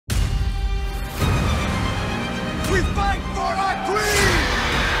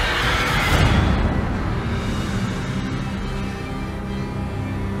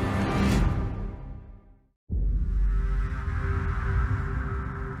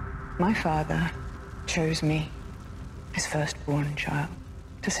My father chose me, his firstborn child,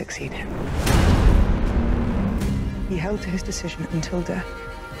 to succeed him. He held to his decision until death.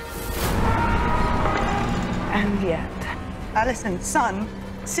 And yet, Alicent's son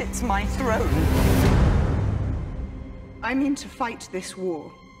sits my throne. I mean to fight this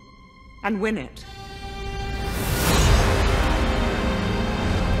war and win it.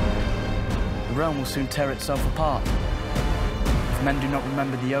 The realm will soon tear itself apart. If men do not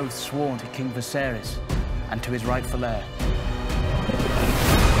remember the oath sworn to King Viserys and to his rightful heir.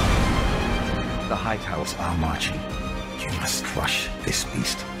 The High Towers are marching. You must crush this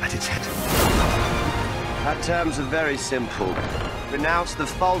beast at its head. Our terms are very simple. Renounce the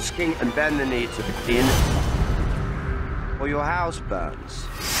false king and bend the knee to the king, or your house burns.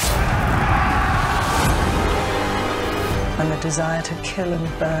 When the desire to kill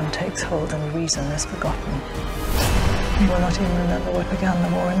and burn takes hold and reason is forgotten, we will not even remember what began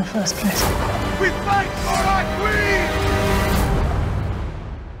the war in the first place. We fight for our queen!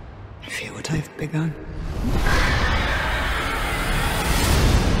 I feel what I've begun.